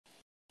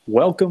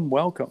Welcome,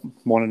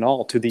 one and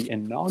all, to the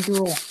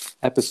inaugural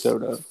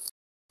episode of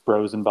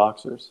Bros and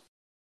Boxers.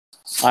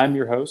 I'm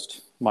your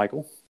host,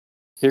 Michael,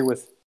 here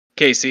with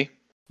Casey,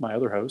 my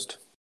other host.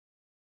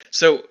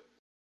 So,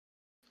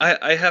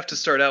 I have to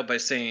start out by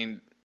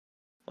saying,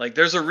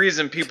 there's a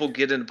reason people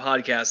get into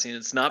podcasting.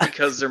 It's not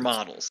because they're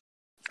models.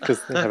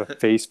 Because they have a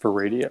face for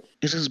radio.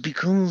 It is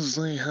because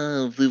they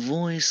have the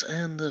voice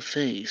and the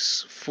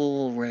face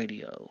for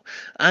radio.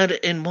 And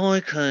in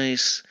my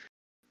case,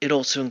 it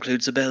also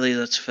includes a belly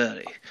that's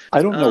furry.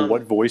 I don't know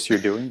what voice you're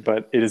doing,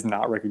 but it is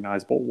not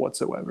recognizable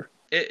whatsoever.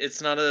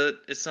 It's not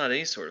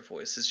any sort of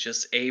voice. It's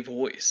just a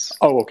voice.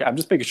 Oh, okay. I'm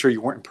just making sure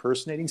you weren't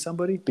impersonating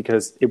somebody,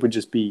 because it would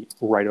just be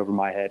right over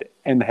my head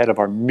and the head of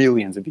our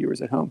millions of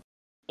viewers at home.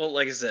 Well,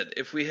 like I said,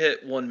 if we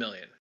hit 1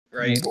 million,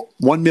 right?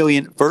 1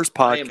 million first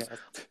podcast.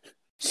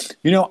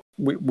 You know,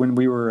 when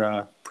we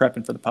were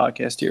prepping for the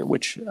podcast here,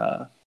 which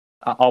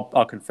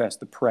I'll confess,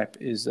 the prep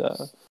is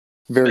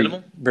very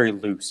minimal? Very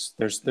loose.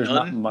 There's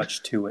not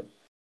much to it.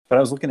 But I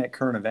was looking at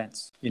current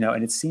events,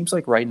 and it seems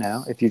like right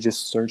now, if you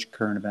just search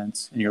current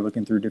events and you're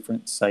looking through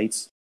different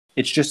sites,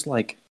 it's just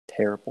like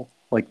terrible.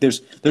 Like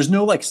there's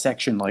no like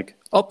section like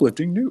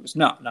uplifting news.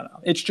 No.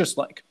 It's just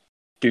like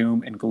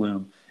doom and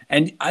gloom.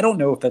 And I don't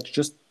know if that's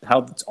just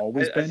how it's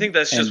always been. I think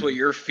that's just what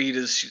your feed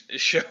is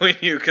showing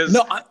you, because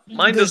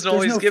mine doesn't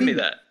always give me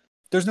that.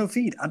 There's no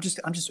feed.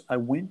 I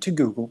went to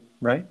Google,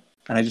 right?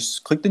 And I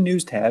just clicked the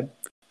news tab,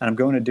 and I'm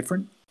going to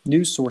different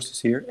news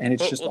sources here, and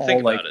it's all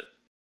think like... about it.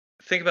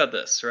 Think about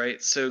this,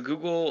 right? So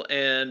Google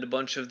and a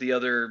bunch of the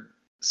other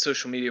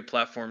social media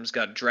platforms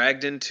got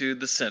dragged into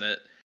the Senate,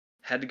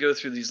 had to go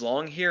through these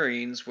long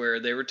hearings where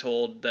they were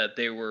told that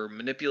they were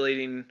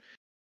manipulating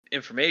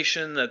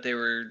information, that they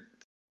were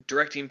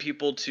directing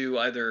people to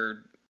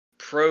either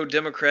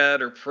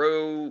pro-Democrat or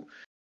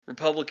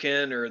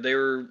pro-Republican, or they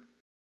were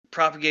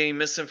propagating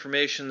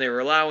misinformation. They were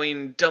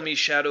allowing dummy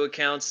shadow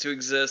accounts to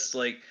exist.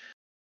 Like,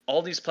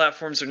 all these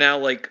platforms are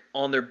now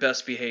on their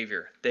best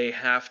behavior. They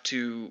have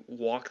to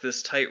walk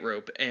this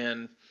tightrope,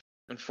 and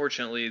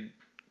unfortunately,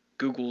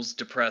 Google's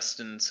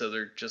depressed, and so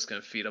they're just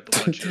going to feed up a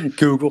bunch of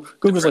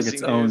Google's like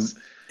its own. News.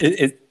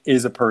 It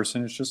is a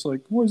person. It's just like,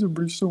 why is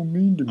everybody so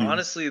mean to me?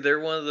 Honestly, they're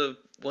one of the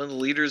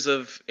leaders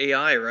of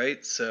AI,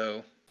 right?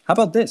 So how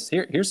about this?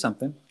 Here's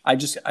something. I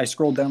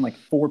scrolled down like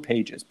 4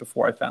 pages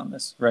before I found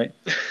this. Right,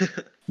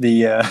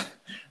 the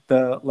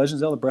Legend of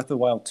Zelda: Breath of the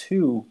Wild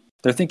 2.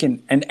 They're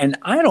thinking, and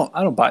I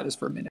don't buy this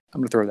for a minute. I'm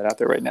going to throw that out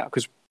there right now,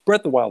 because Breath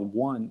of the Wild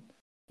 1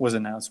 was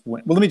announced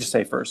when... Well, let me just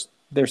say first,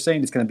 they're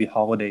saying it's going to be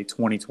holiday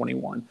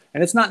 2021.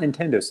 And it's not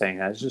Nintendo saying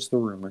that, it's just the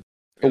rumor.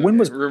 But when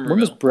was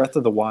Breath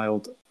of the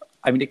Wild...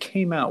 I mean, it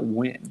came out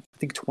when? I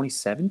think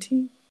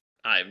 2017?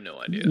 I have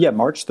no idea. Yeah,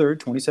 March 3rd,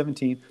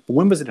 2017. But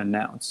when was it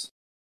announced?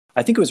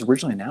 I think it was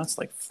originally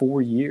announced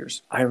 4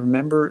 years. I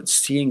remember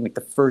seeing the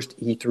first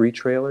E3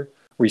 trailer,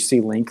 where you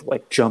see Link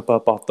jump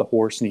up off the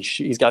horse, and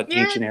he's got an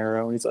ancient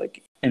arrow, and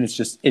it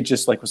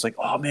just was like,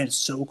 oh man, it's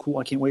so cool,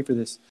 I can't wait for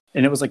this.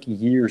 And it was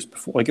years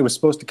before, it was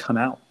supposed to come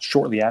out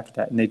shortly after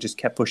that, and they just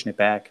kept pushing it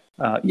back.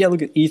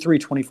 Look at E3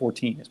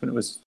 2014 is when it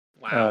was.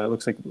 Wow. It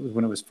looks like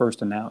when it was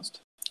first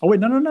announced. Oh wait,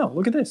 no,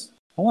 look at this.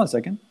 Hold on a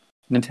second.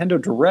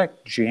 Nintendo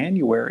Direct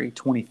January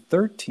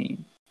 2013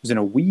 it was in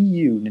a Wii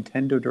U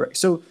Nintendo Direct.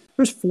 So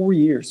there's 4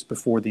 years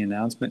before the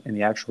announcement and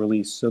the actual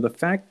release. So the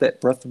fact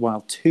that Breath of the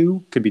Wild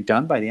 2 could be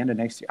done by the end of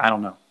next year, I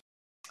don't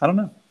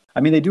know.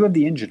 I mean, they do have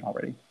the engine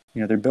already.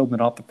 They're building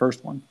it off the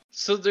first one.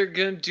 So they're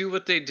going to do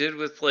what they did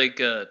with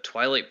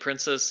Twilight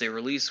Princess. They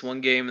release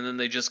one game and then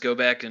they just go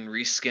back and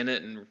reskin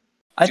it and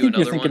I think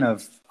you're thinking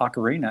of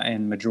Ocarina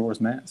and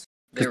Majora's Mask.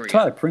 Because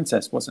Twilight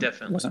Princess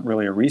wasn't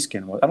really a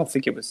reskin. I don't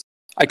think it was.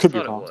 I could be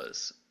wrong. It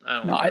was.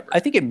 I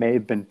think it may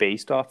have been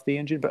based off the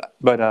engine,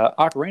 but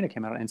Ocarina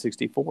came out on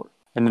N64.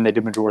 And then they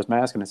did Majora's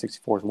Mask on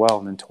N64 as well.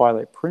 And then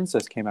Twilight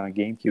Princess came out on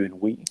GameCube and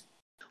Wii.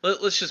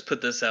 Let's just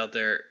put this out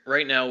there.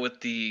 Right now, with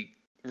the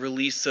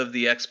release of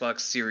the Xbox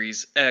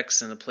Series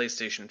X and the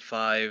PlayStation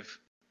 5,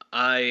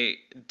 I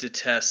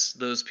detest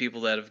those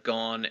people that have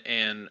gone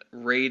and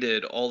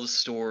raided all the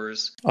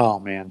stores. Oh,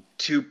 man.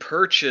 To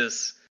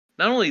purchase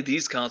not only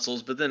these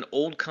consoles, but then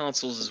old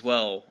consoles as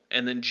well,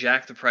 and then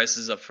jack the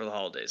prices up for the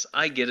holidays.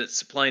 I get it.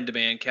 Supply and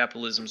demand.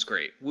 Capitalism's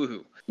great.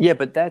 Woohoo. Yeah,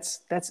 but that's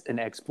an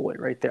exploit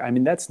right there. I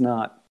mean, that's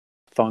not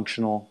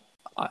functional.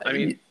 I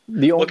mean,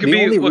 what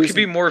could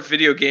be more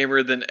video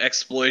gamer than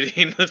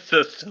exploiting the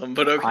system?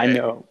 But okay. I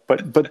know,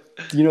 but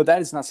that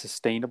is not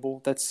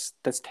sustainable. That's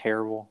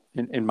terrible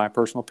in my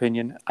personal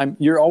opinion.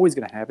 You're always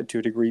going to have it to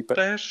a degree, but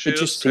it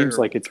just seems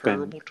like it's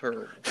been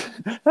terrible.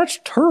 That's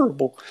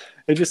terrible.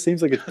 It just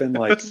seems like it's been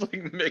That's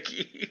like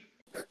Mickey.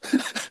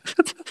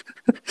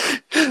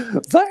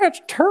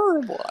 That's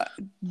terrible,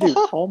 dude.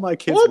 All my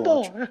kids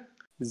watch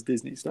is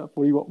Disney stuff.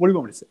 What do you want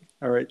me to say?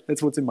 All right,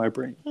 that's what's in my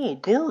brain. Oh,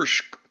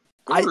 gosh.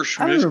 I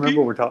don't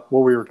remember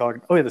what we were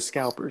talking. Oh yeah, the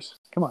scalpers.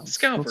 Come on,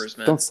 scalpers,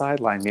 man. Don't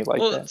sideline me like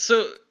that.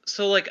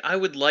 So I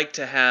would like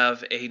to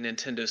have a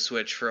Nintendo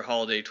Switch for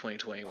holiday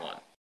 2021,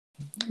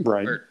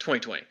 right? Or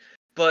 2020.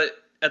 But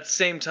at the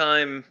same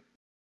time,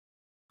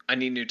 I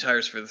need new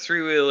tires for the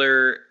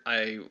 3-wheeler.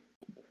 I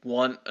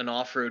want an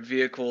off-road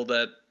vehicle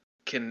that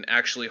can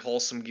actually haul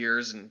some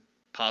gears and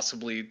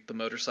possibly the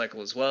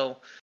motorcycle as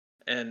well.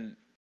 And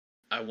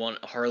I want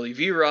a Harley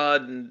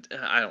V-Rod, and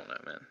I don't know,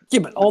 man. Yeah,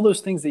 but all those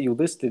things that you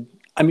listed,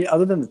 I mean,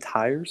 other than the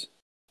tires,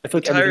 I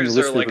feel The like everything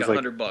you tires are listed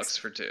like was $100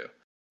 for two.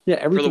 Yeah, For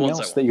the everything ones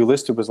else that you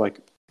listed was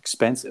like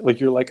expensive. Like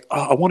you're like,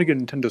 oh, I want to get a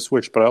Nintendo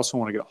Switch, but I also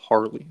want to get a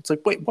Harley. It's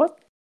like, wait, what?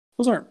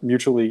 Those aren't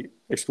mutually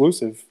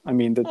exclusive. I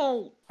mean,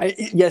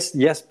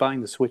 yes,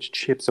 buying the Switch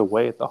chips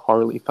away at the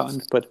Harley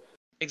fund, but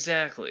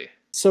exactly.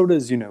 So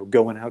does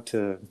going out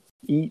to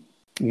eat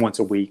once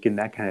a week and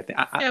that kind of thing.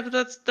 Yeah, but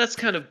that's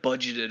kind of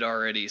budgeted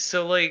already.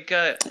 So like,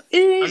 I'm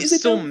Is it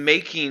still though?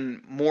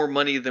 making more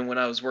money than when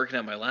I was working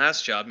at my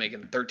last job,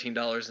 making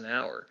 $13 an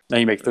hour. Now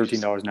you make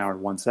 $13 an hour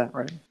and 1 cent,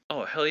 right?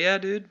 Oh hell yeah,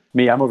 dude!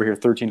 Me, I'm over here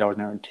 $13 an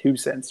hour and 2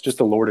 cents just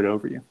to lord it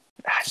over you.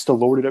 Just to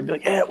lord it over, be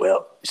like, yeah, well,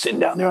 you're sitting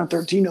down there on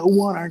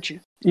 13.01, aren't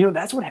you?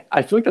 That's what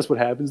I feel like. That's what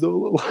happens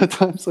though. A lot of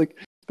times, like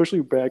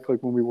especially back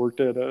like when we worked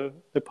at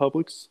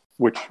Publix,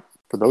 which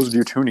for those of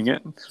you tuning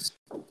in,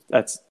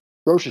 that's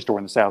grocery store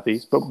in the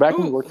southeast. But back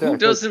when we worked there, who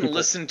doesn't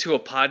listen to a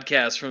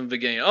podcast from the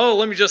beginning? Oh,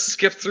 let me just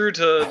skip through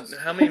to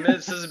how many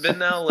minutes has it been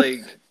now?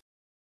 Like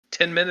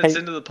 10 minutes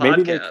into the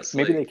podcast.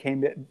 Maybe they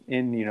came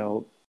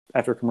in,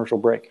 after a commercial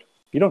break.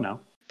 You don't know.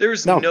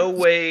 There's no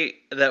way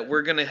that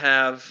we're gonna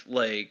have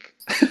like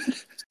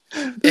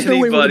there's no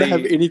way we're gonna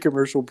have any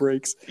commercial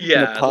breaks.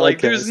 Yeah,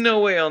 like there's no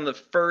way on the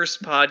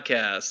first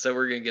podcast that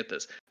we're gonna get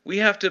this. We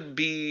have to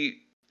be.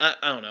 I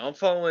don't know. I'm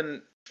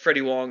following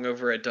Freddie Wong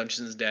over at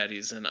Dungeons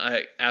Daddies, and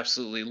I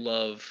absolutely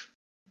love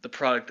the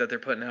product that they're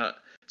putting out.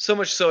 So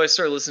much so, I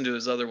started listening to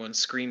his other one,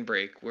 Screen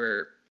Break,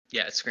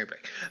 it's Screen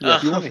Break. Yeah,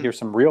 if you want to hear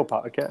some real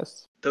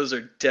podcasts. Those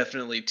are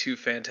definitely two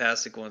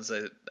fantastic ones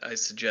that I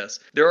suggest.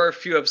 There are a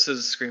few episodes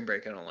of Screen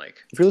Break I don't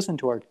like. If you're listening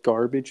to our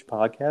garbage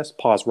podcast,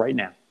 pause right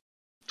now.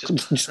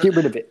 Just get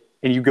rid of it.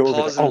 And you go over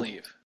there. Pause and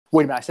leave.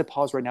 Wait a minute, I said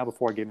pause right now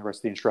before I gave the rest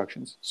of the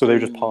instructions. So they're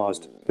just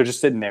paused. They're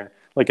just sitting there,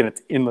 like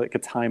in like a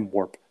time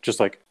warp. Just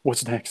like,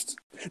 what's next?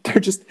 They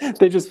just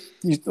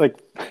like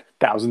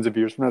thousands of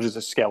years from now, just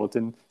a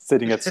skeleton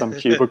sitting at some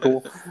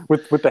cubicle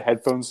with the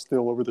headphones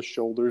still over the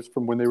shoulders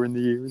from when they were in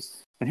the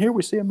ears. And here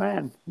we see a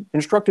man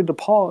instructed to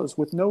pause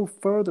with no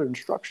further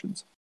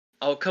instructions.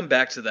 I'll come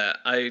back to that.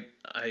 I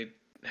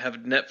have a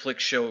Netflix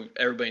show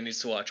everybody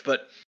needs to watch.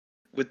 But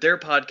with their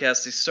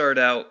podcast, they start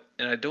out,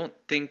 and I don't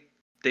think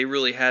they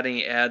really had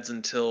any ads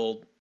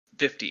until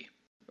 50.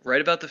 Right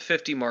about the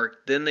 50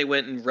 mark, then they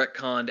went and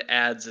retconned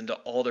ads into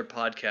all their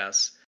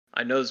podcasts.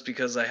 I know this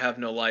because I have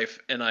no life,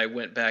 and I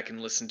went back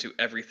and listened to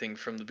everything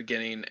from the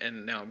beginning,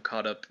 and now I'm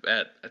caught up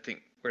at, I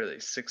think, what are they,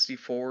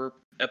 64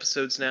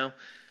 episodes now?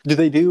 Do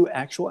they do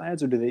actual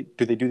ads, or do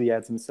they do the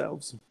ads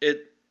themselves?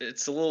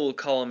 It's a little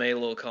column A, a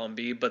little column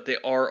B, but they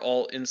are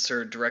all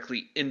inserted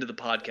directly into the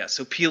podcast.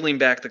 So peeling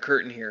back the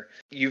curtain here,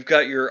 you've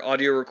got your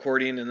audio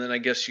recording, and then I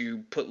guess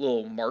you put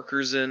little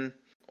markers in,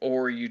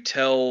 or you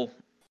tell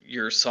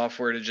your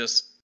software to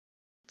just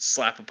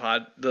slap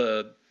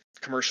the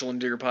commercial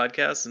into your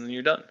podcast, and then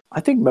you're done. I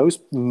think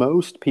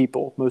most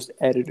people, most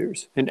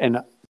editors, and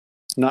I'm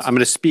going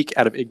to speak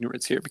out of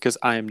ignorance here because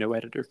I am no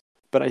editor,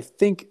 but I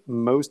think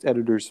most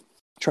editors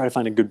try to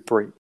find a good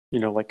break.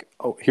 Like,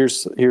 oh,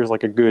 here's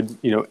like a good,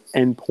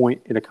 end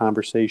point in a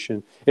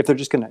conversation. If they're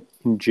just going to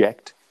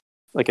inject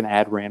like an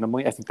ad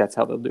randomly, I think that's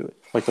how they'll do it.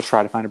 Like they'll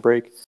try to find a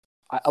break.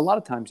 A lot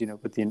of times,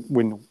 but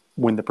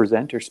when the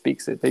presenter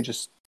speaks it, they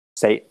just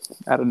say it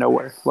out of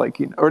nowhere. Like,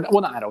 or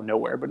well, not out of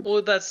nowhere, but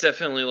well, that's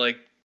definitely like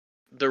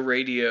the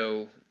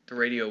radio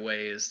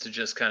way is to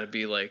just kind of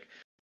be like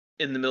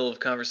in the middle of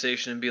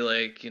conversation and be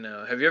like,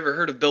 have you ever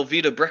heard of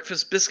Belvita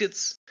breakfast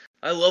biscuits?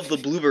 I love the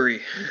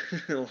blueberry.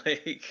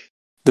 Like.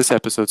 This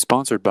episode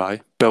sponsored by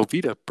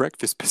Belvita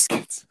breakfast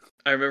biscuits.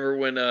 I remember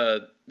when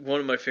one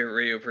of my favorite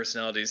radio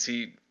personalities,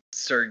 he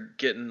started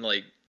getting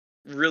like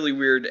really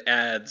weird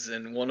ads,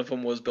 and one of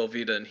them was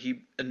Belvita, and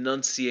he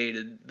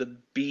enunciated the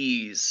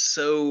B's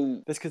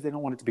so. That's because they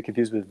don't want it to be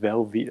confused with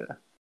Velveeta.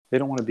 They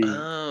don't want to be.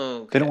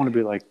 Oh. Okay. They don't want to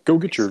be like, go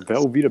get your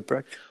Velveeta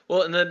breakfast.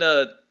 Well, and then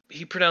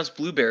he pronounced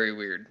blueberry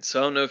weird, so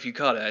I don't know if you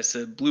caught it. I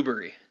said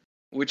blueberry,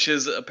 which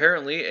is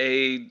apparently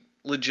a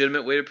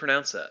legitimate way to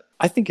pronounce that.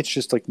 I think it's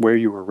just like where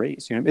you were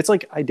raised. It's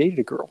like I dated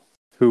a girl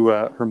who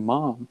her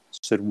mom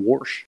said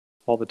 "warsh"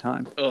 all the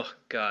time. Oh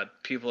God,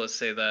 people that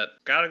say that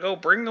gotta go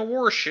bring the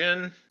warsh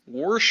in,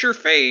 wash your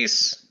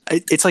face.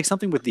 It's like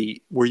something with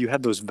where you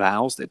have those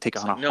vowels that take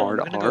on a hard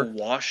R. I'm gonna go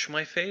wash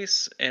my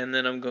face, and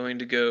then I'm going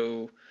to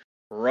go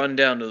run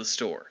down to the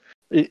store.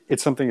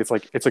 It's something. It's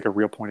like a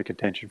real point of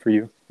contention for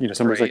you.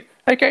 Somebody's like,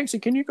 "Hey Casey,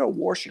 can you go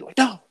wash?" You're like,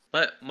 "No."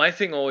 My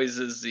thing always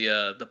is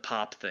the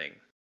pop thing.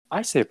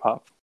 I say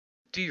pop.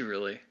 Do you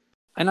really?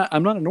 And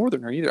I'm not a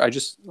northerner either.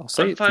 I'll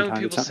say it. I'm fine with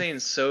people saying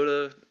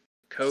soda,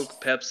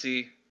 Coke,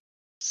 Pepsi.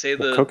 Say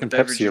the Coke and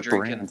beverage Pepsi you're are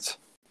drinking. brands.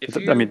 If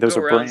you those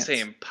go are around brands.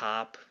 saying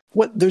pop.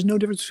 What? There's no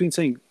difference between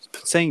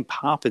saying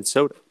pop and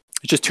soda.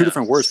 It's just two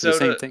different words for the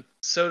same thing.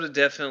 Soda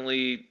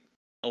definitely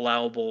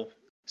allowable.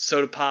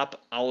 Soda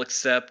pop, I'll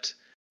accept.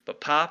 But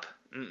pop,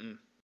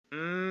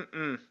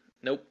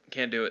 Nope,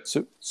 can't do it.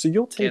 So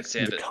you'll take Can't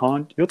stand it.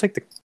 You'll take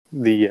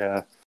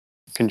the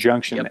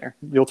conjunction Yep. there.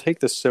 You'll take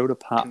the soda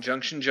pop.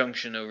 Conjunction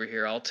junction over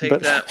here. I'll take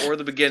that or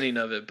the beginning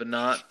of it, but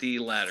not the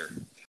latter.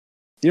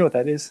 You know what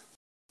that is?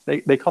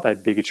 They call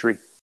that bigotry,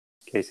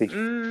 Casey.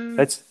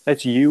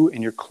 That's you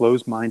and your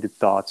closed-minded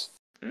thoughts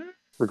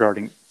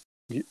regarding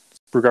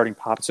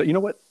pop. So you know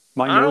what?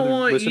 My I don't northern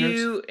want listeners,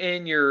 you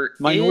and your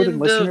my northern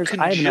end listeners, of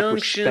I have enough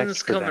respect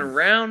conjunctions for coming them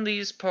around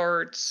these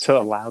parts. to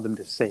allow them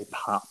to say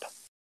pop.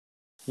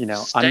 You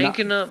know,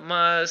 Stanking up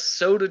my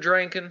soda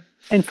drinking.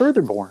 And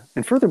furthermore,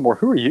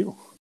 who are you?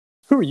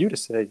 Who are you to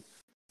say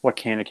what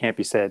can or can't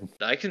be said?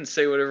 I can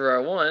say whatever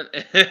I want,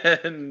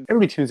 and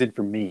Everybody tunes in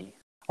for me.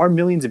 Our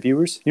millions of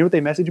viewers, you know what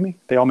they message me?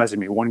 They all message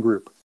me, one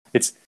group.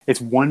 It's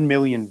 1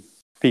 million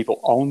people,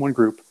 all in one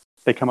group.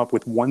 They come up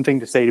with one thing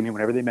to say to me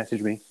whenever they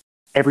message me.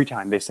 Every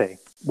time they say,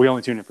 we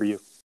only tune in for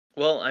you.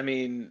 well, I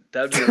mean,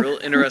 that would be a real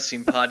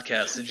interesting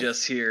podcast to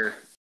just hear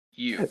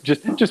you.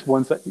 Just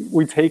one second.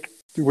 We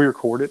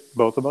record it,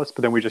 both of us,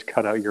 but then we just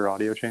cut out your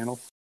audio channel.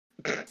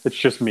 It's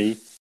just me.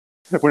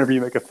 Whenever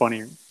you make a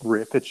funny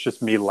rip, it's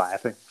just me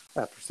laughing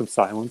after some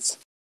silence.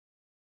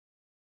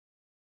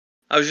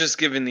 I was just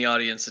giving the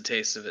audience a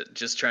taste of it,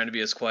 just trying to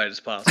be as quiet as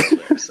possible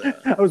there. So.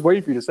 I was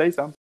waiting for you to say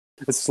something.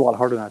 This is a lot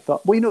harder than I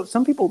thought. Well, you know,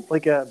 some people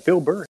like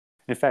Bill Burr.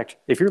 In fact,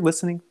 if you're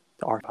listening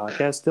to our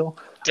podcast still,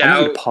 I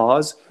want you to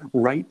pause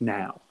right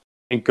now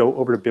and go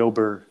over to Bill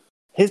Burr.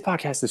 His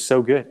podcast is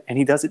so good, and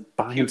he does it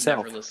by himself.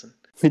 He would never listen.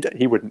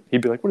 He wouldn't.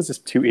 He'd be like, "What is this?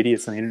 Two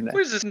idiots on the internet?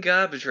 What is this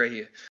garbage right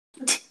here?"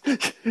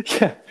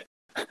 Yeah.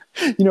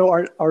 You know,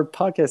 our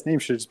podcast name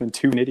should have just been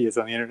Two Idiots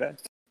on the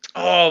Internet.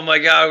 Oh my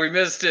god, we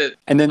missed it.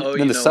 And then the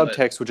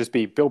subtext would just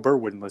be, Bill Burr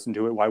wouldn't listen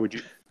to it. Why would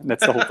you? And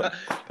that's the whole thing.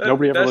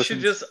 Nobody ever listens. That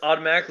should just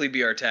automatically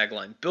be our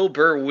tagline. Bill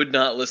Burr would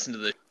not listen to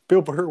this.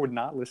 Bill Burr would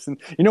not listen.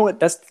 You know what?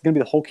 That's going to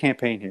be the whole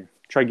campaign here.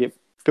 Try to get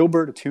Bill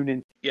Burr to tune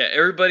in. Yeah,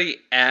 everybody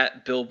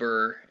at Bill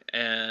Burr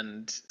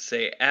and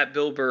say, at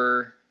Bill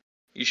Burr,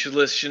 you should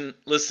listen.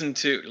 You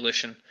should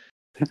listen.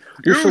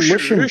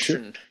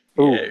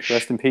 Oh,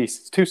 rest in peace.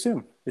 It's too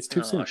soon. It's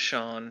too soon.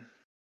 Sean.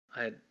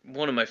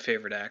 One of my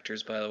favorite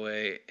actors, by the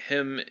way.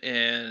 Him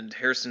and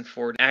Harrison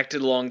Ford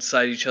acted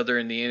alongside each other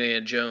in the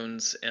Indiana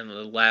Jones and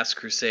the Last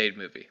Crusade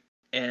movie.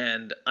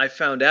 And I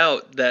found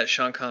out that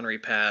Sean Connery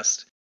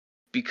passed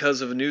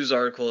because of a news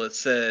article that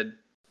said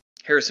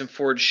Harrison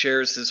Ford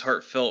shares his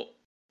heartfelt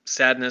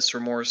sadness,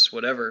 remorse,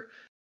 whatever,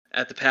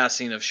 at the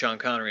passing of Sean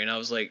Connery. And I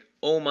was like,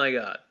 oh my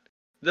god.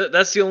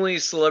 That's the only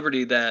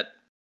celebrity that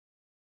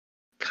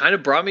kind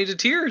of brought me to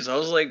tears. I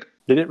was like,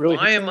 did it really?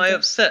 Why am I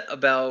upset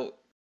about...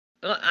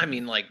 I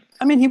mean,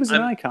 he was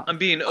an icon. I'm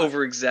being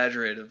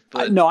over-exaggerative,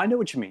 but... No, I know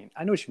what you mean.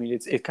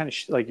 It's kind of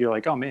like, you're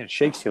like, oh man, it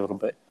shakes you a little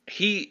bit.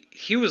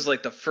 He was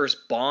like the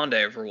first Bond I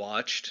ever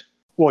watched.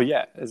 Well,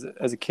 yeah, as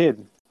a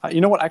kid. You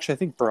know what? Actually, I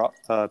think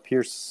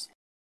Pierce...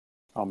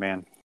 Oh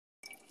man.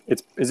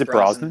 Is it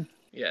Brosnan?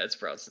 Yeah, it's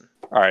Brosnan.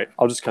 All right,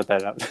 I'll just cut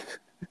that out.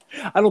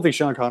 I don't think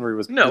Sean Connery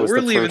was... No, was we're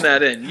leaving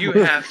that in. You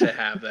have to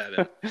have that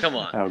in. Come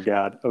on. Oh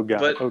god.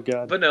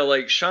 But no,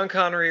 like Sean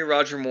Connery,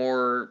 Roger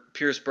Moore,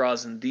 Pierce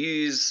Brosnan,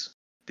 these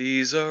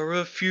are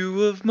a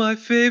few of my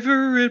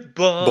favorite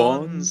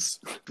Bonds.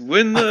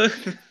 When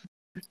the...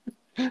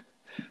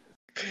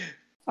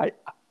 I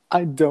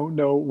don't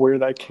know where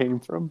that came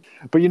from.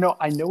 But you know,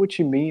 I know what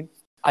you mean.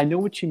 I know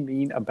what you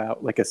mean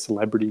about like a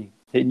celebrity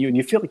hitting you and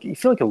you feel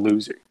like a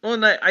loser. Well,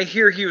 and I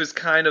hear he was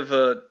kind of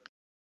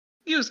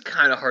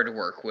hard to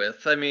work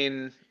with. I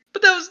mean,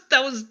 but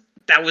that was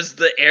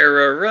the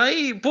era,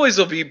 right? Boys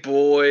will be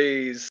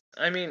boys.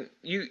 I mean,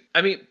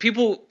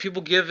 people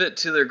give it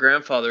to their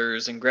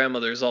grandfathers and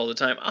grandmothers all the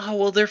time. Oh,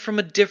 well, they're from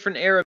a different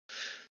era.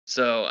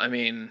 So, I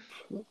mean,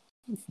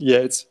 yeah,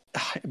 it's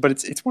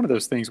one of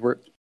those things where,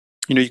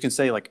 you know, you can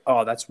say like,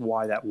 oh, that's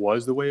why that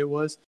was the way it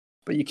was,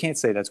 but you can't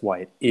say that's why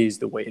it is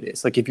the way it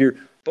is. Like if you're...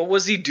 But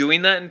was he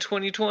doing that in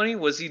 2020?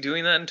 Was he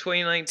doing that in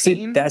 2019?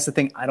 See, that's the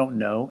thing. I don't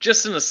know.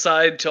 Just an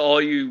aside to all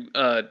you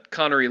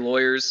Connery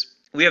lawyers,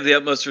 we have the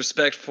utmost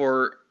respect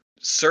for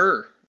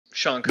Sir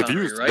Sean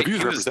Connery, right? The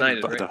views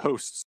represented by the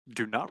hosts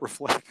do not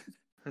reflect.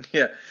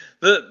 Yeah,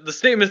 the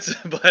statements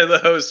by the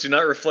host do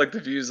not reflect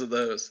the views of the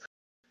host.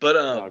 But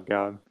oh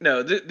god,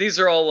 no, these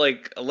are all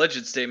like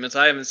alleged statements.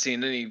 I haven't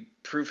seen any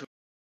proof.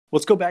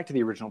 Let's go back to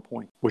the original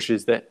point, which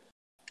is that,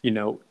 you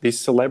know, these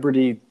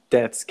celebrity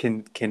deaths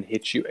can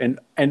hit you,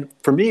 and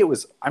for me it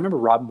was, I remember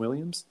Robin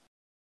Williams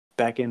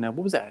back in what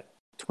was that,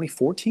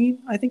 2014?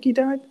 I think he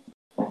died.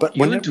 But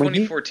when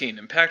 2014,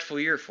 impactful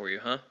year for you,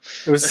 huh?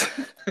 It was.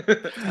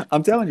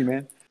 I'm telling you,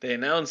 man. They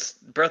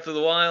announced Breath of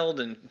the Wild,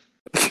 and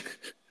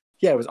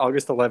yeah, it was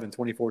August 11,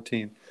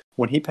 2014.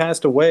 When he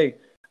passed away,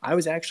 I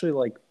was actually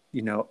like,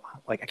 you know,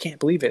 like I can't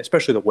believe it,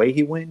 especially the way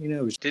he went. You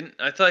know,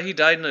 I thought he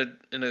died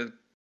in a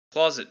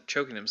closet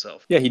choking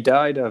himself. Yeah, he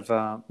died of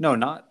no,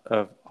 not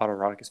of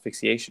autoerotic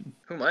asphyxiation.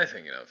 Who am I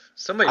thinking of?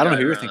 Somebody. I don't died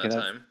know who you're around thinking that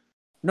of. time.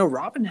 No,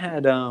 Robin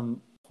had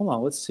hold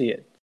on, let's see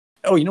it.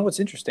 Oh, you know what's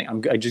interesting?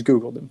 I just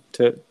Googled him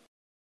to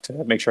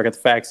make sure I got the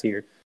facts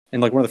here.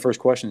 And like one of the first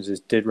questions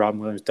is, did Robin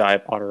Williams die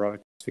of autoerotic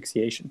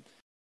asphyxiation?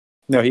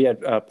 No, he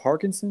had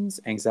Parkinson's,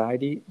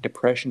 anxiety,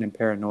 depression, and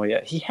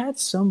paranoia. He had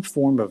some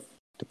form of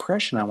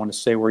depression, I want to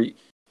say, where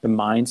the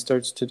mind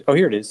starts to... Oh,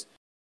 here it is.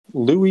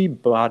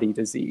 Lewy body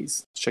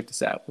disease. Let's check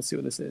this out. Let's see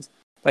what this is.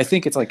 I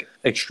think it's like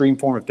extreme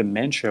form of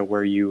dementia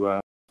where you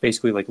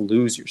basically like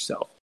lose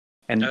yourself.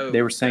 And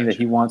they were saying that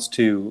he wants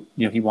to,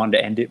 he wanted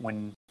to end it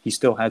when he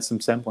still had some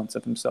semblance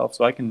of himself.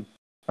 So I can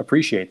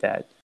appreciate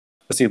that.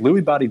 Let's see,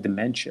 Lewy body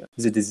dementia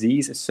is a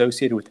disease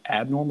associated with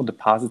abnormal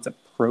deposits of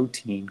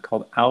protein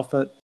called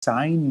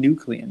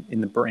alpha-synuclein in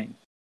the brain.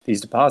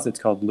 These deposits,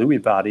 called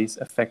Lewy bodies,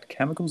 affect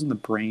chemicals in the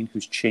brain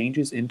whose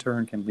changes in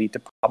turn can lead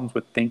to problems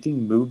with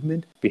thinking,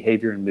 movement,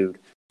 behavior, and mood.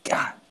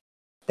 God,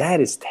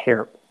 that is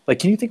terrible. Like,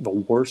 can you think of a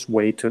worse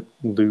way to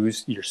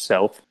lose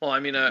yourself? Well, I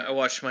mean, I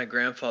watched my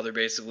grandfather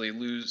basically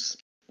lose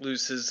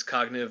his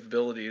cognitive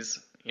abilities.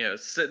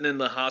 Sitting in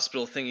the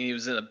hospital thinking he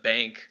was in a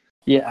bank.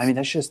 Yeah, I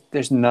mean,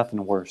 there's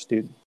nothing worse,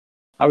 dude.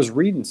 I was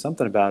reading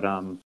something about,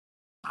 oh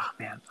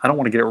man, I don't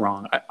want to get it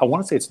wrong. I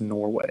want to say it's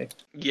Norway.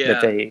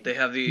 Yeah, that they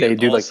have the they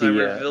do like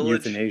Alzheimer the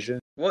village. euthanasia.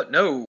 What?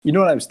 No. You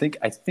know what I was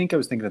thinking? I think I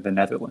was thinking of the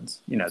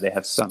Netherlands. They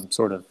have some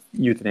sort of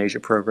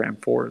euthanasia program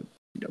for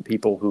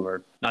people who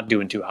are not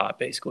doing too hot,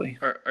 basically.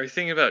 Are you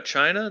thinking about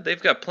China?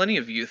 They've got plenty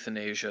of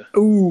euthanasia.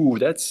 Ooh,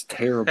 that's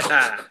terrible.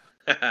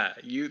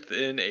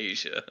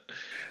 Euthanasia.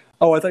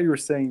 Oh, I thought you were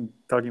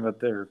talking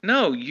about their...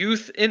 No,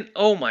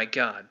 oh my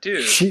god,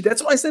 dude.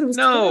 That's why I said it was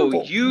terrible.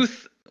 No,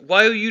 youth,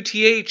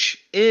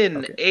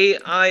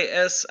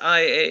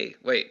 YOUTHNAISIA.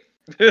 Wait,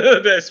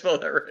 did I spell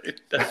that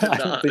right? That did not. I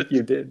don't think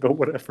you did, but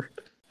whatever.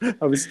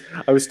 I was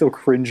still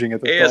cringing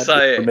at the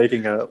thought of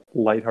making a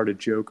lighthearted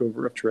joke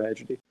over a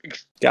tragedy.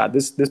 God,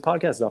 this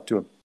podcast is off to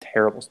a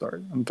terrible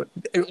start. But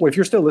if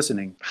you're still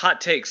listening...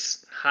 Hot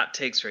takes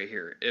right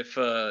here.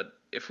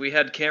 If we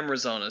had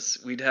cameras on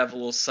us, we'd have a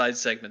little side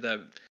segment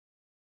that...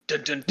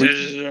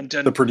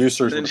 The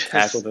producers would have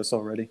tackled this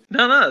already.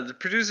 No, the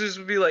producers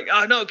would be like,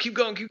 "Oh no, keep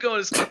going."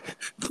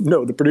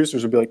 No, the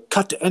producers would be like,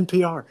 "Cut to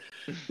NPR."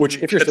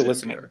 Which, if you're still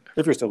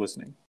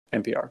listening,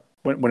 NPR,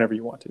 whenever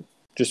you want to,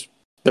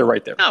 they're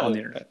right there on the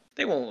internet.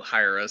 They won't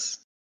hire us.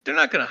 They're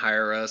not going to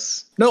hire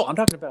us. No, I'm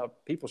talking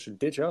about people should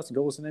ditch us and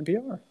go listen to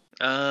NPR.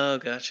 Oh,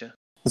 gotcha.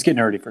 Let's get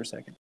nerdy for a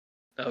second.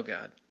 Oh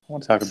God, I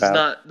want to talk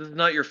about. This is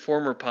not your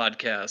former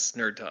podcast,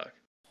 Nerd Talk.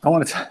 I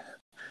want to.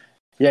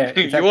 Yeah,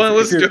 you want to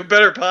listen to a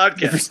better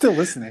podcast. If you're still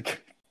listening,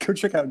 go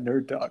check out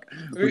Nerd Talk,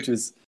 which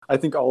is, I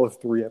think, all of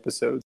 3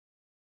 episodes.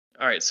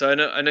 All right, so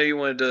I know you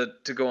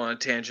wanted to go on a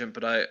tangent,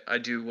 but I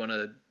do want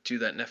to do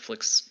that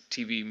Netflix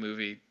TV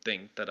movie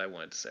thing that I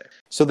wanted to say.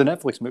 So the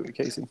Netflix movie,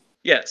 Casey.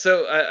 Yeah,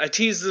 so I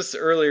teased this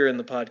earlier in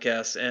the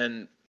podcast,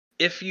 and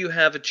if you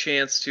have a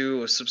chance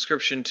to, a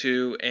subscription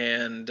to,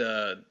 and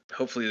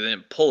hopefully they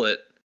didn't pull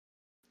it,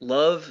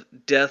 Love,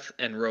 Death,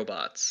 and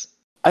Robots.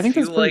 I think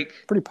that's a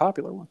pretty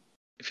popular one.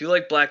 If you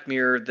like Black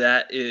Mirror,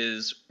 that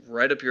is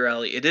right up your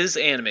alley. It is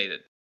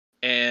animated,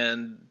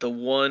 and the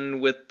one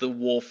with the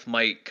wolf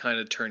might kind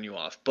of turn you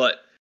off,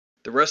 but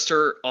the rest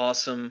are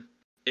awesome.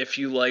 If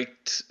you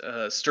liked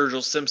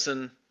Sturgill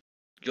Simpson,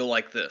 you'll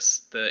like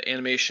this. The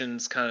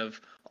animation's kind of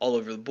all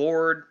over the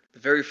board. The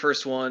very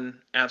first one,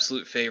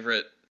 absolute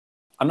favorite.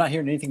 I'm not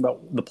hearing anything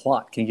about the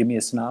plot. Can you give me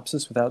a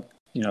synopsis without,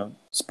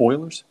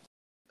 spoilers?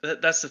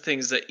 That's the thing,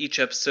 is that each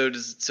episode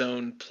is its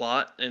own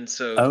plot, and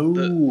so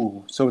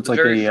so it's the like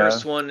very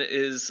first one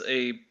is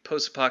a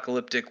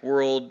post-apocalyptic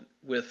world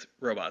with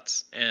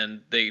robots, and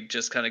they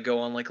just kind of go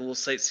on like a little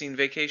sightseeing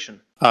vacation.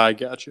 I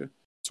got you.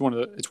 It's one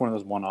of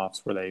those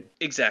one-offs where they...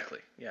 Exactly,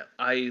 yeah.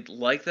 I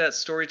like that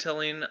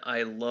storytelling.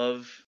 I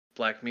love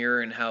Black Mirror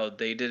and how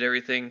they did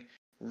everything.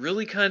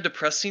 Really kind of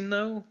depressing,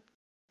 though,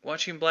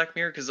 watching Black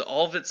Mirror, because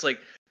all of it's like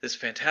this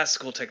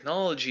fantastical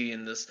technology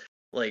and this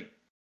like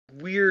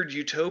weird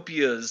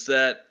utopias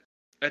that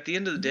at the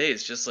end of the day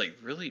it's just like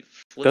really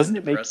flipping Doesn't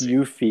it depressing. Make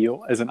you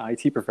feel, as an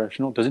IT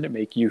professional, doesn't it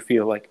make you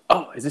feel like,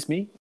 oh, is this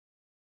me?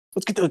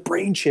 Let's get those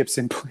brain chips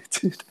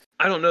implanted.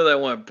 I don't know that I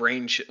want a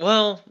brain chip.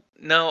 Well,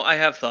 no, I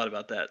have thought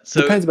about that.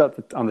 So depends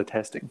on the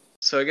testing.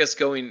 So I guess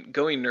going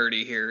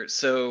nerdy here.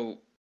 So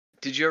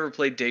did you ever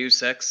play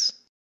Deus Ex?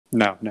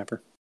 No,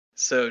 never.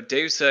 So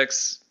Deus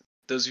Ex,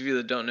 those of you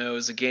that don't know,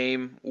 is a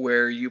game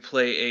where you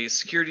play a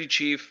security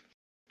chief.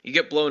 You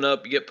get blown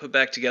up, you get put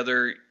back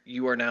together,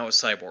 you are now a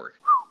cyborg.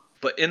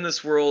 But in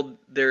this world,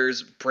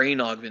 there's brain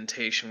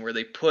augmentation, where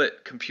they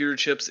put computer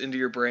chips into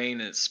your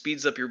brain and it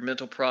speeds up your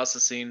mental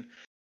processing.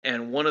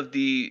 And one of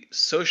the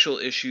social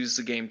issues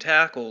the game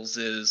tackles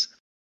is,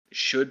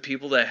 should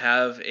people that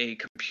have a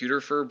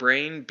computer for a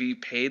brain be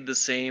paid the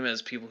same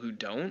as people who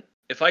don't?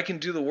 If I can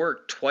do the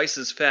work twice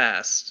as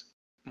fast,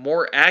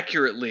 more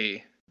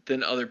accurately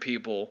than other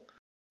people,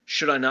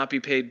 should I not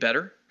be paid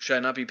better? Should I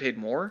not be paid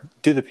more?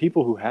 Do the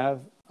people who have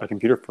a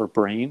computer for a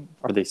brain,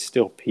 are they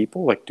still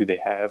people? Like, do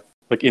they have,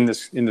 like, in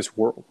this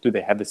world, do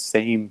they have the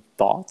same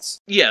thoughts?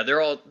 Yeah,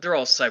 they're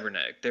all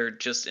cybernetic. They're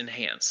just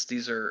enhanced.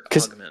 These are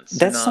augments.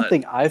 That's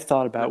something I've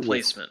thought about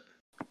replacement.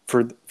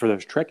 For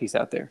those Trekkies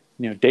out there.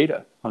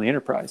 Data on the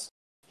Enterprise.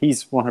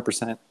 He's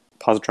 100%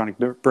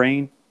 positronic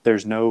brain.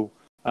 There's no,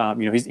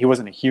 he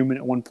wasn't a human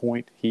at one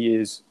point. He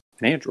is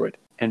an android.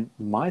 And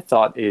my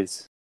thought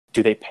is,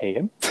 do they pay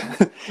him?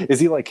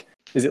 Is it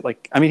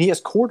like, I mean, he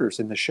has quarters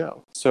in the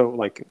show. So,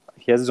 like,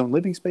 he has his own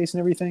living space and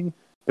everything.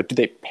 But do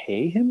they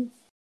pay him?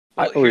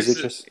 Well, Or is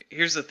it just...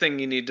 Here's the thing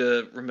you need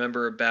to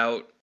remember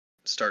about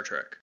Star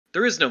Trek.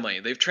 There is no money.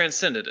 They've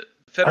transcended it.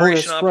 The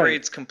Federation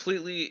operates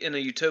completely in a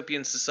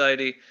utopian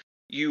society.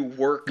 You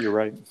work You're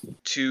right.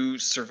 to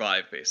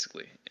survive,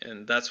 basically.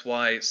 And that's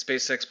why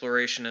space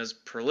exploration has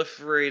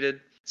proliferated.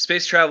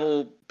 Space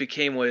travel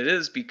became what it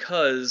is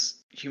because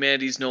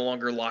humanity's no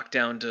longer locked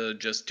down to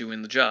just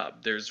doing the job.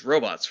 There's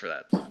robots for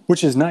that.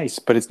 Which is nice,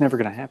 but it's never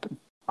going to happen.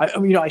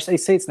 I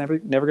say it's never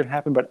going to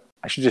happen, but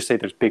I should just say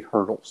there's big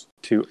hurdles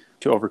to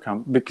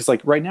overcome. Because,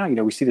 like, right now,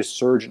 we see this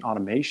surge in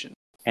automation,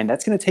 and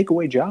that's going to take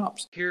away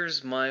jobs.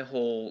 Here's my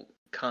whole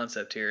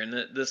concept here, and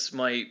this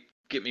might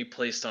get me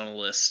placed on a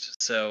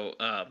list. So,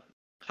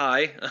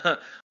 hi,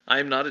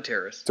 I'm not a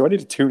terrorist. Do I need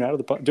to tune out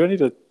of the... Do I need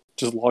to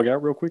just log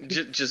out real quick?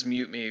 Just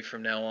mute me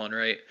from now on,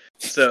 right?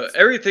 So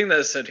everything that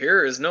is said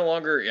here is no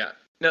longer... Yeah.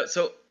 No,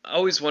 so I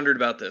always wondered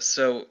about this.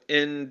 So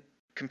in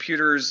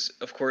computers,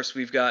 of course,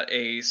 we've got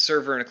a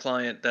server and a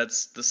client.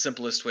 That's the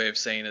simplest way of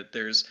saying it.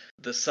 There's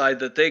the side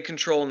that they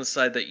control and the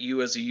side that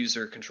you as a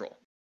user control.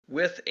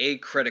 With a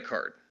credit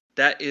card,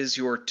 that is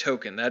your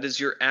token. That is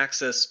your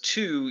access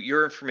to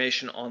your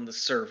information on the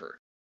server.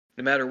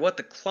 No matter what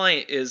the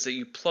client is that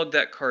you plug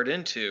that card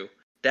into,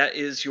 that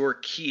is your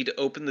key to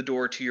open the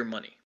door to your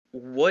money.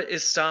 What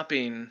is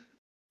stopping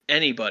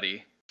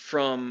anybody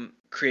from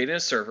creating a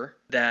server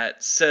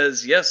that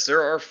says, yes,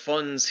 there are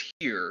funds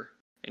here,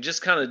 and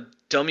just kind of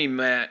dummy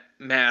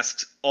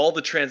masks all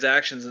the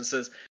transactions and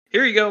says,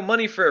 here you go,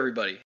 money for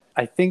everybody?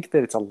 I think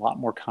that it's a lot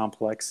more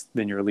complex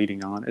than you're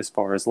leading on as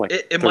far as like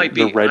it might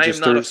be. I am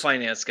not a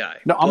finance guy.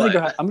 No, I'm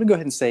gonna go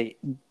ahead and say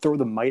throw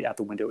the might out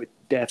the window. It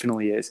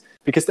definitely is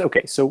because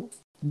so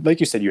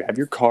like you said, you have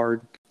your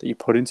card that you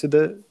put into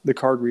the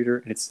card reader,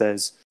 and it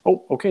says,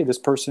 oh, okay, this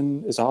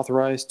person is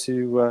authorized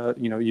to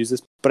use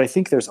this. But I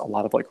think there's a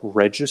lot of like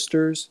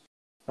registers.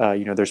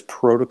 There's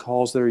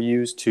protocols that are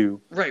used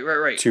to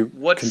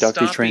conduct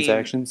these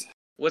transactions.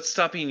 What's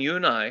stopping you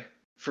and I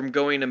from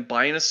going and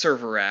buying a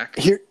server rack?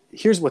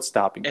 Here's what's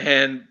stopping you.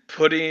 And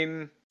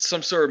putting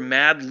some sort of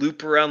mad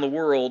loop around the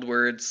world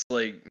where it's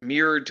like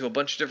mirrored to a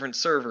bunch of different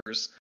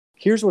servers.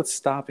 Here's what's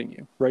stopping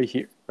you right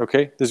here.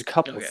 Okay, there's a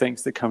couple of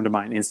things that come to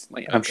mind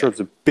instantly. I'm sure there's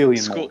a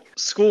billion more.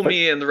 School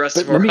me and the rest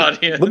of our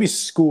audience. Let me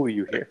school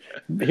you here.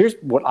 Here's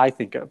what I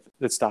think of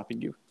that's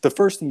stopping you. The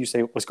first thing you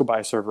say, let's go buy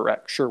a server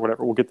rack. Sure,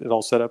 whatever. We'll get it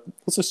all set up.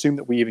 Let's assume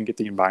that we even get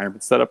the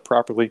environment set up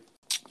properly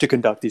to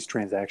conduct these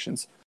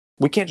transactions.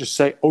 We can't just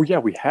say, oh yeah,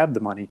 we have the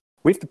money.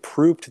 We have to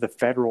prove to the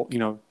federal,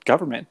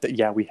 government that,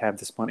 yeah, we have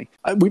this money.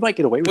 We might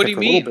get away with it for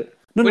a little bit.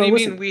 What do you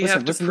mean we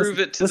have to prove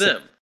it to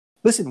them?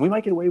 Listen, we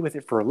might get away with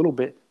it for a little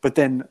bit, but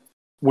then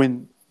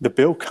when the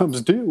bill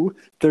comes due,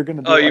 they're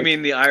going to be you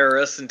mean the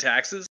IRS and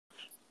taxes?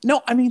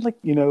 No, I mean,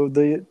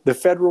 the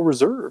Federal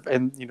Reserve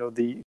and,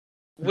 the...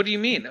 What do you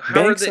mean?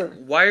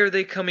 Why are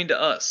they coming to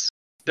us?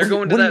 They're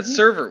going to that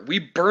server. We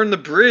burn the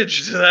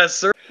bridge to that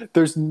server.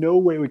 There's no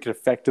way we could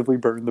effectively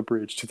burn the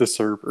bridge to the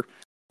server.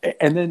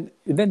 And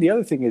then the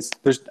other thing is,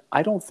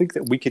 I don't think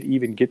that we could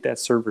even get that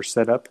server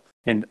set up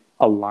and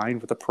aligned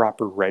with the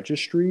proper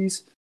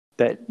registries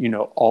that,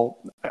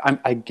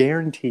 I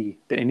guarantee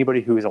that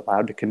anybody who is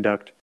allowed to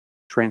conduct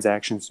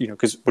transactions,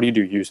 because what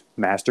do? Use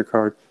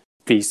MasterCard,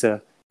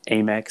 Visa,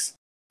 Amex.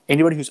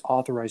 Anybody who's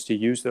authorized to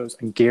use those,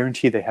 I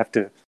guarantee they have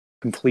to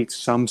complete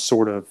some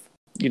sort of,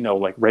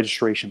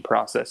 registration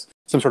process,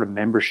 some sort of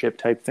membership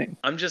type thing.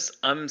 I'm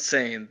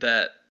saying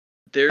that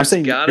there's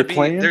got to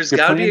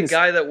be a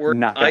guy that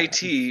worked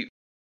IT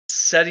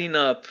setting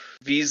up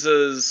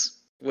Visa's,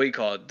 what do you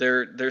call it?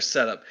 Their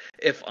setup.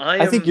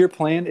 I think your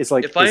plan is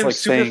like, if I am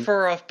super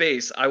far off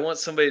base, I want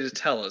somebody to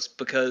tell us,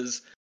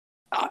 because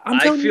I'm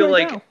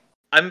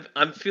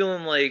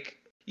feeling like,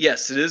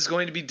 yes, it is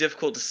going to be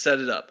difficult to set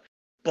it up.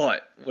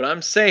 But what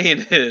I'm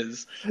saying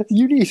is,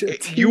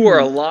 you are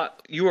a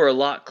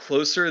lot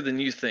closer than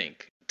you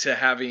think to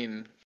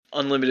having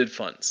unlimited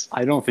funds.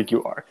 I don't think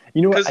you are.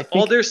 You know what? Because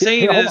all they're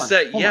saying is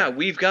that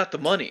we've got the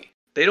money.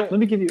 They don't. Let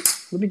me give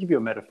you a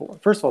metaphor.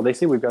 First of all, they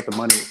say we've got the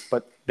money,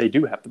 but they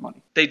do have the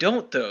money. They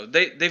don't, though.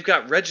 They've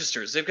got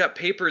registers. They've got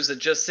papers that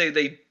just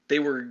say they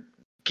were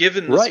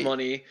given this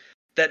money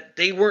that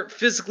they weren't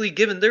physically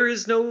given. There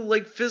is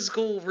no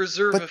physical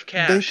reserve of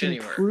cash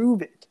anywhere. They can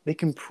prove it. They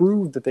can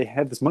prove that they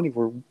have this money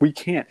where we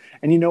can't.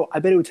 And I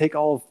bet it would take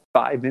all of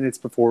 5 minutes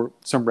before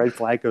some red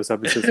flag goes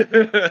up and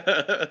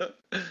says.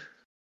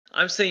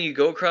 I'm saying you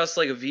go across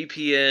a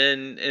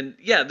VPN, and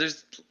yeah,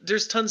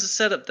 there's tons of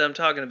setup that I'm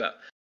talking about.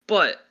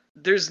 But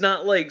there's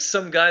not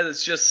some guy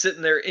that's just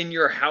sitting there in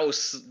your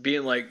house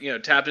being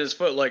tapping his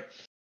foot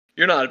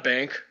you're not a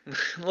bank.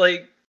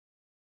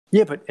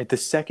 Yeah, but at the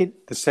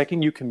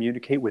second you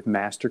communicate with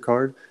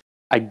MasterCard,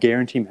 I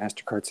guarantee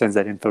MasterCard sends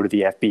that info to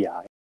the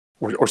FBI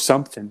or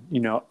something.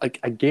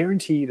 I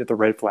guarantee that the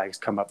red flags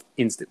come up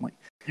instantly.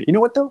 You know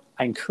what though?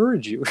 I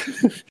encourage you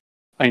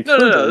I No,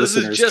 encourage our this is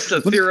listeners. just a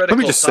Let me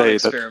theoretical just thought say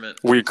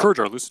experiment. that we encourage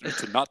our listeners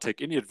to not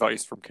take any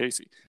advice from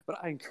Casey, but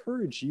I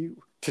encourage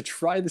you to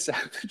try this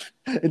out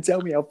and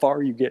tell me how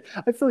far you get.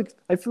 I feel like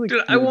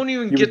Dude, I won't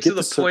even get to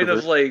the point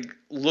of like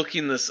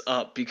looking this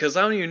up because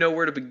I don't even know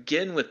where to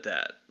begin with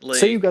that. Like,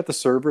 say you got the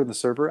server and the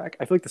server rack.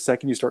 I feel like the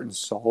second you start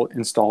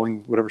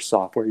installing whatever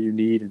software you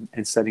need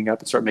and setting up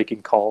and start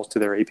making calls to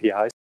their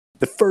APIs,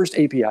 the first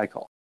API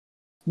call,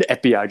 the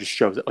FBI just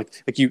shows it. Like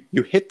you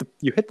hit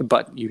the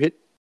button, you hit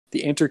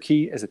the enter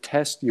key as a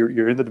test.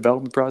 You're in the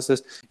development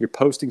process. You're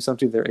posting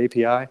something to their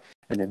API,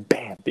 and then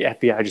bam, the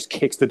FBI just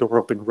kicks the door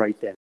open right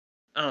then.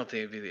 I don't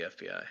think it'd be the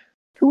FBI.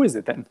 Who is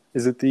it then?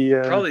 Is it the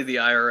probably the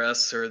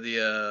IRS or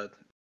the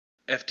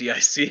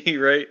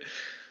FDIC, right?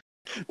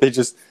 They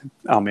just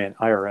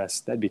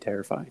IRS. That'd be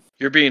terrifying.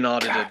 You're being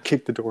audited. God,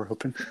 kick the door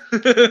open.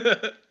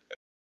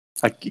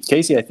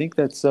 Casey, I think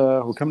that's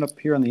we're coming up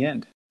here on the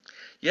end.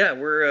 Yeah,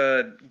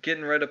 we're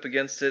getting right up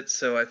against it,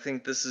 so I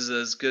think this is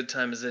as good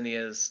time as any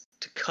as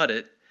to cut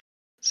it.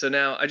 So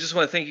now, I just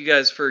want to thank you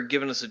guys for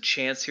giving us a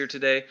chance here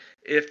today.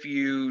 If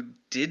you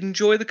did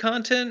enjoy the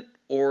content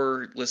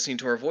or listening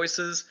to our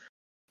voices,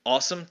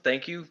 awesome,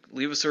 thank you.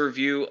 Leave us a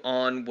review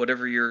on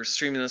whatever you're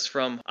streaming this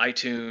from,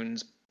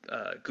 iTunes,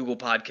 Google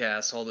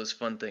Podcasts, all those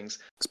fun things.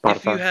 Spotify.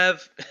 If you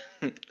have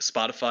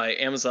Spotify,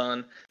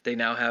 Amazon, they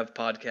now have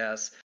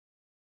podcasts.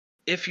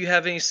 If you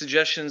have any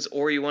suggestions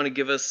or you want to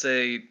give us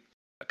a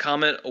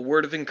comment, a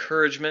word of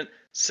encouragement,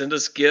 send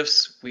us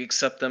gifts. We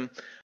accept them.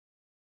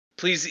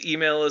 Please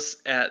email us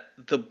at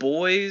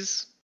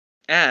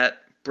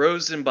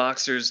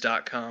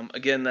theboys@brosinboxers.com.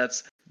 Again,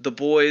 that's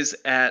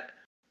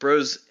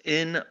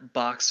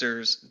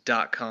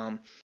theboys@brosinboxers.com.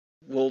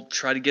 We'll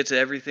try to get to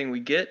everything we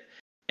get.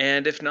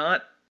 And if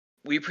not,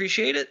 we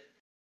appreciate it.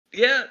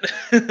 Yeah.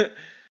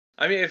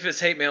 I mean, if it's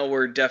hate mail,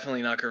 we're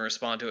definitely not going to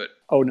respond to it.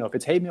 Oh, no. If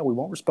it's hate mail, we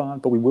won't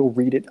respond, but we will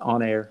read it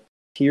on air.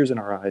 Tears in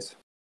our eyes.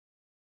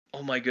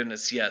 Oh, my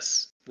goodness.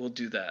 Yes, we'll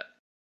do that.